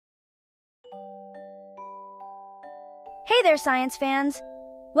Hey there, science fans!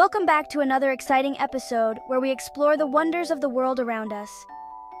 Welcome back to another exciting episode where we explore the wonders of the world around us.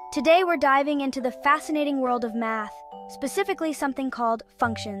 Today we're diving into the fascinating world of math, specifically something called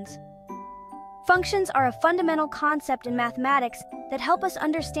functions. Functions are a fundamental concept in mathematics that help us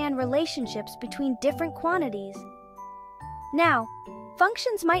understand relationships between different quantities. Now,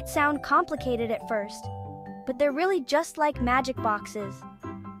 functions might sound complicated at first, but they're really just like magic boxes.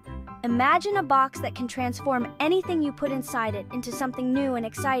 Imagine a box that can transform anything you put inside it into something new and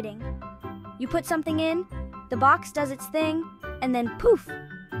exciting. You put something in, the box does its thing, and then poof!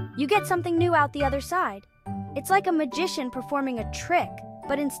 You get something new out the other side. It's like a magician performing a trick,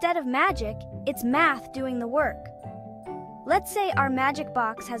 but instead of magic, it's math doing the work. Let's say our magic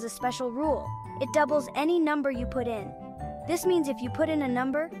box has a special rule. It doubles any number you put in. This means if you put in a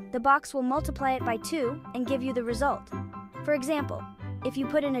number, the box will multiply it by 2 and give you the result. For example, if you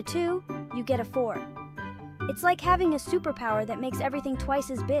put in a 2, you get a 4. It's like having a superpower that makes everything twice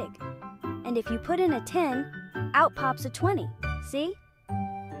as big. And if you put in a 10, out pops a 20. See?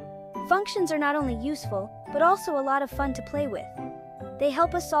 Functions are not only useful, but also a lot of fun to play with. They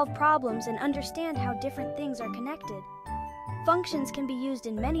help us solve problems and understand how different things are connected. Functions can be used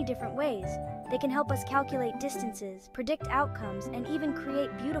in many different ways. They can help us calculate distances, predict outcomes, and even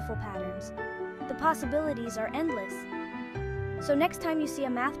create beautiful patterns. The possibilities are endless. So next time you see a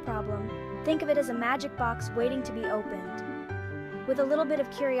math problem, think of it as a magic box waiting to be opened. With a little bit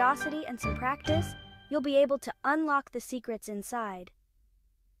of curiosity and some practice, you'll be able to unlock the secrets inside.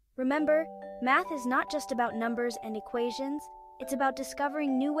 Remember, math is not just about numbers and equations, it's about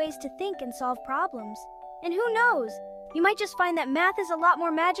discovering new ways to think and solve problems. And who knows, you might just find that math is a lot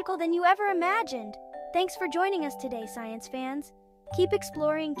more magical than you ever imagined. Thanks for joining us today, science fans. Keep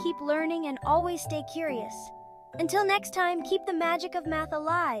exploring, keep learning, and always stay curious. Until next time, keep the magic of math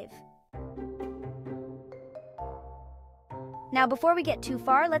alive. Now, before we get too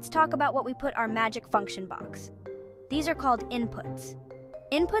far, let's talk about what we put our magic function box. These are called inputs.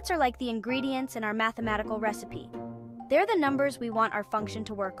 Inputs are like the ingredients in our mathematical recipe. They're the numbers we want our function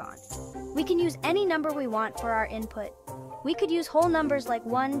to work on. We can use any number we want for our input. We could use whole numbers like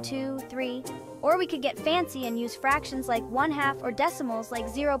 1, 2, 3, or we could get fancy and use fractions like 1/2 or decimals like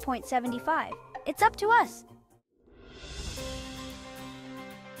 0.75. It's up to us.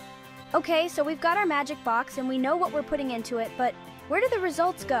 Okay, so we've got our magic box and we know what we're putting into it, but where do the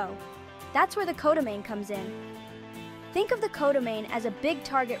results go? That's where the codomain comes in. Think of the codomain as a big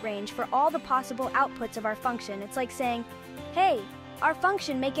target range for all the possible outputs of our function. It's like saying, hey, our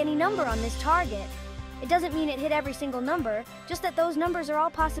function make any number on this target. It doesn't mean it hit every single number, just that those numbers are all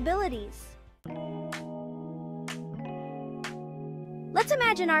possibilities. Let's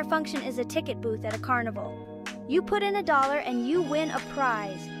imagine our function is a ticket booth at a carnival. You put in $1 and you win a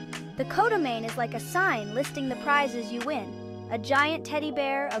prize. The codomain is like a sign listing the prizes you win. A giant teddy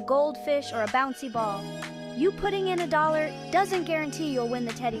bear, a goldfish, or a bouncy ball. You putting in $1 doesn't guarantee you'll win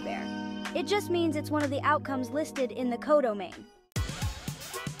the teddy bear. It just means it's one of the outcomes listed in the codomain.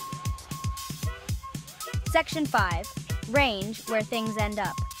 Section 5. Range, where things end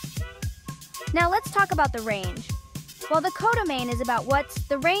up. Now let's talk about the range. While the codomain is about what's,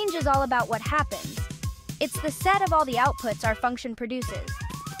 the range is all about what happens. It's the set of all the outputs our function produces.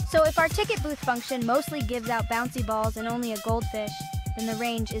 So if our ticket booth function mostly gives out bouncy balls and only a goldfish, then the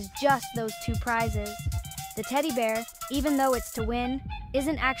range is just those 2 prizes. The teddy bear, even though it's to win,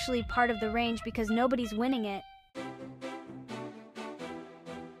 isn't actually part of the range because nobody's winning it.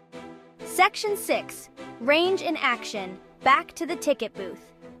 Section 6. Range in action. Back to the ticket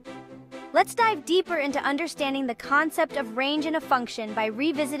booth. Let's dive deeper into understanding the concept of range in a function by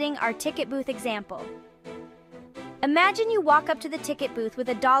revisiting our ticket booth example. Imagine you walk up to the ticket booth with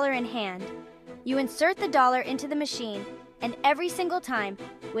 $1 in hand. You insert the dollar into the machine, and every single time,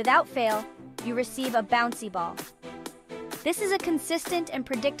 without fail, you receive a bouncy ball. This is a consistent and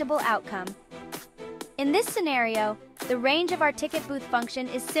predictable outcome. In this scenario, the range of our ticket booth function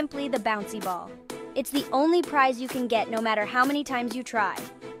is simply the bouncy ball. It's the only prize you can get no matter how many times you try.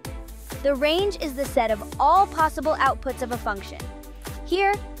 The range is the set of all possible outputs of a function.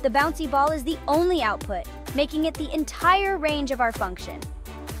 Here, the bouncy ball is the only output, making it the entire range of our function.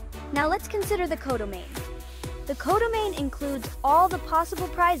 Now let's consider the codomain. The codomain includes all the possible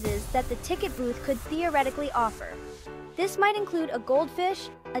prizes that the ticket booth could theoretically offer. This might include a goldfish,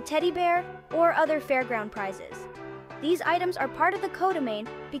 a teddy bear, or other fairground prizes. These items are part of the codomain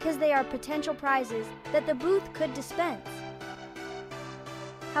because they are potential prizes that the booth could dispense.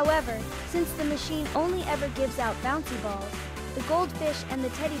 However, since the machine only ever gives out bouncy balls, the goldfish and the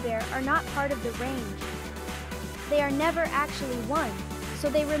teddy bear are not part of the range. They are never actually won, so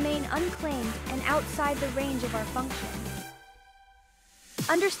they remain unclaimed and outside the range of our function.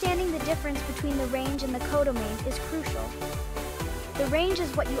 Understanding the difference between the range and the codomain is crucial. The range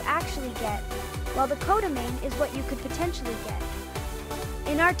is what you actually get, while the codomain is what you could potentially get.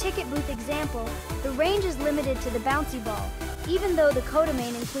 In our ticket booth example, the range is limited to the bouncy ball, even though the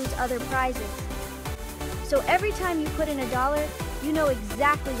codomain includes other prizes. So every time you put in $1, you know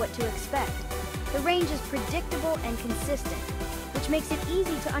exactly what to expect. The range is predictable and consistent, which makes it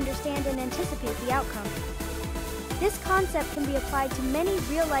easy to understand and anticipate the outcome. This concept can be applied to many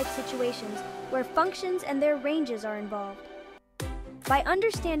real-life situations where functions and their ranges are involved. By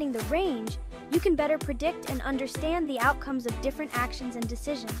understanding the range, you can better predict and understand the outcomes of different actions and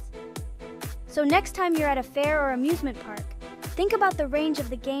decisions. So next time you're at a fair or amusement park, think about the range of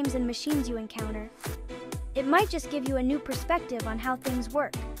the games and machines you encounter. It might just give you a new perspective on how things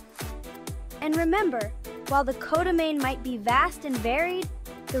work. And remember, while the codomain might be vast and varied,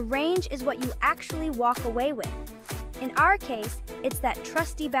 the range is what you actually walk away with. In our case, it's that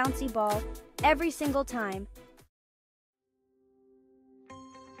trusty bouncy ball every single time.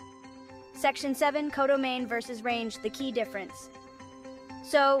 Section 7, Codomain versus range, the key difference.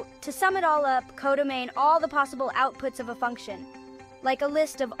 So, to sum it all up, codomain all the possible outputs of a function, like a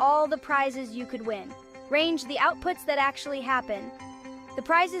list of all the prizes you could win. Range the outputs that actually happen, the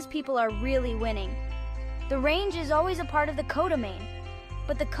prizes people are really winning. The range is always a part of the codomain,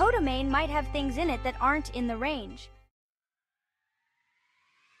 but the codomain might have things in it that aren't in the range.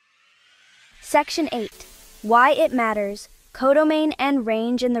 Section 8. Why it matters, codomain and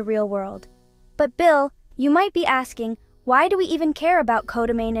range in the real world. But Bill, you might be asking, why do we even care about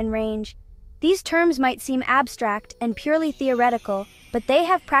codomain and range? These terms might seem abstract and purely theoretical, but they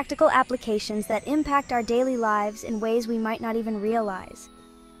have practical applications that impact our daily lives in ways we might not even realize.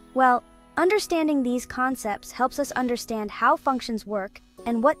 Well, understanding these concepts helps us understand how functions work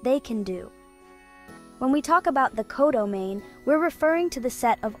and what they can do. When we talk about the codomain, we're referring to the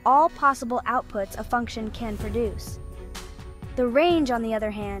set of all possible outputs a function can produce. The range, on the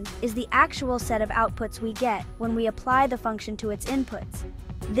other hand, is the actual set of outputs we get when we apply the function to its inputs.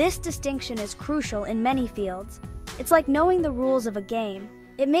 This distinction is crucial in many fields. It's like knowing the rules of a game.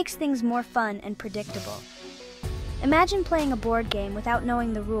 It makes things more fun and predictable. Imagine playing a board game without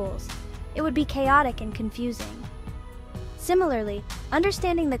knowing the rules. It would be chaotic and confusing. Similarly,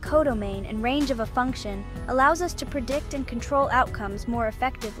 understanding the codomain and range of a function allows us to predict and control outcomes more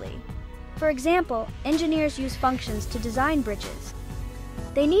effectively. For example, engineers use functions to design bridges.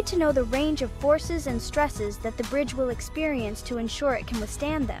 They need to know the range of forces and stresses that the bridge will experience to ensure it can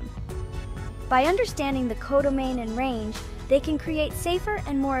withstand them. By understanding the codomain and range, they can create safer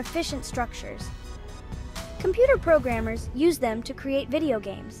and more efficient structures. Computer programmers use them to create video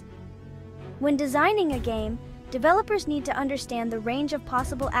games. When designing a game, developers need to understand the range of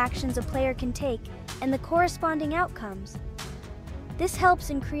possible actions a player can take and the corresponding outcomes. This helps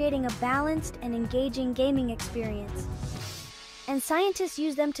in creating a balanced and engaging gaming experience. And scientists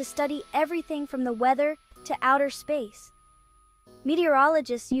use them to study everything from the weather to outer space.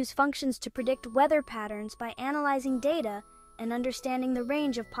 Meteorologists use functions to predict weather patterns by analyzing data and understanding the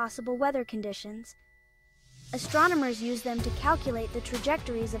range of possible weather conditions. Astronomers use them to calculate the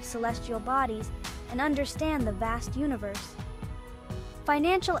trajectories of celestial bodies and understand the vast universe.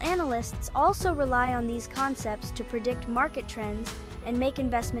 Financial analysts also rely on these concepts to predict market trends and make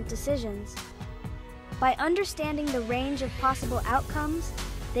investment decisions. By understanding the range of possible outcomes,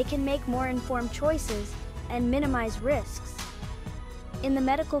 they can make more informed choices and minimize risks. In the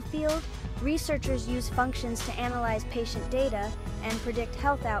medical field, researchers use functions to analyze patient data and predict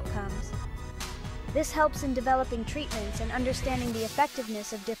health outcomes. This helps in developing treatments and understanding the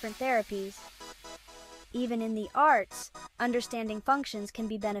effectiveness of different therapies. Even in the arts, understanding functions can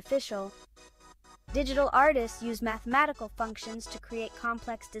be beneficial. Digital artists use mathematical functions to create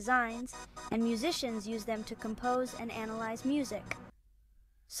complex designs, and musicians use them to compose and analyze music.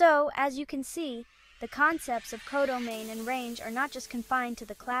 So, as you can see, the concepts of codomain and range are not just confined to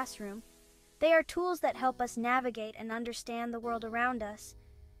the classroom. They are tools that help us navigate and understand the world around us,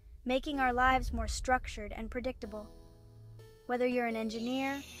 making our lives more structured and predictable. Whether you're an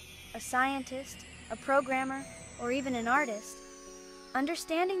engineer, a scientist, a programmer, or even an artist,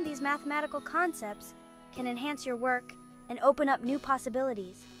 understanding these mathematical concepts can enhance your work and open up new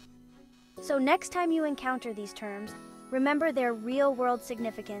possibilities. So next time you encounter these terms, remember their real-world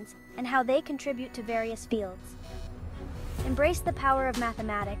significance and how they contribute to various fields. Embrace the power of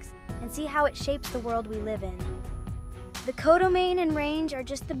mathematics and see how it shapes the world we live in. The codomain and range are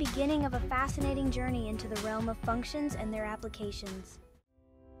just the beginning of a fascinating journey into the realm of functions and their applications.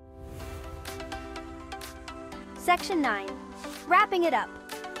 Section 9. Wrapping it up.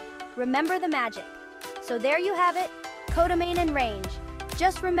 Remember the magic. So there you have it, codomain and range.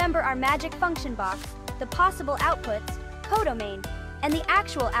 Just remember our magic function box, the possible outputs, Codomain, and the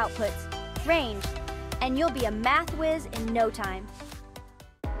actual outputs, range, and you'll be a math whiz in no time.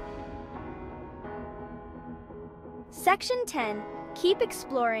 Section 10. Keep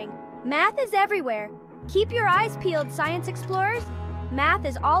exploring. Math is everywhere. Keep your eyes peeled, science explorers. Math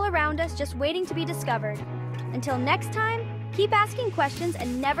is all around us, just waiting to be discovered. Until next time, keep asking questions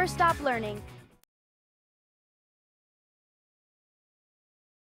and never stop learning.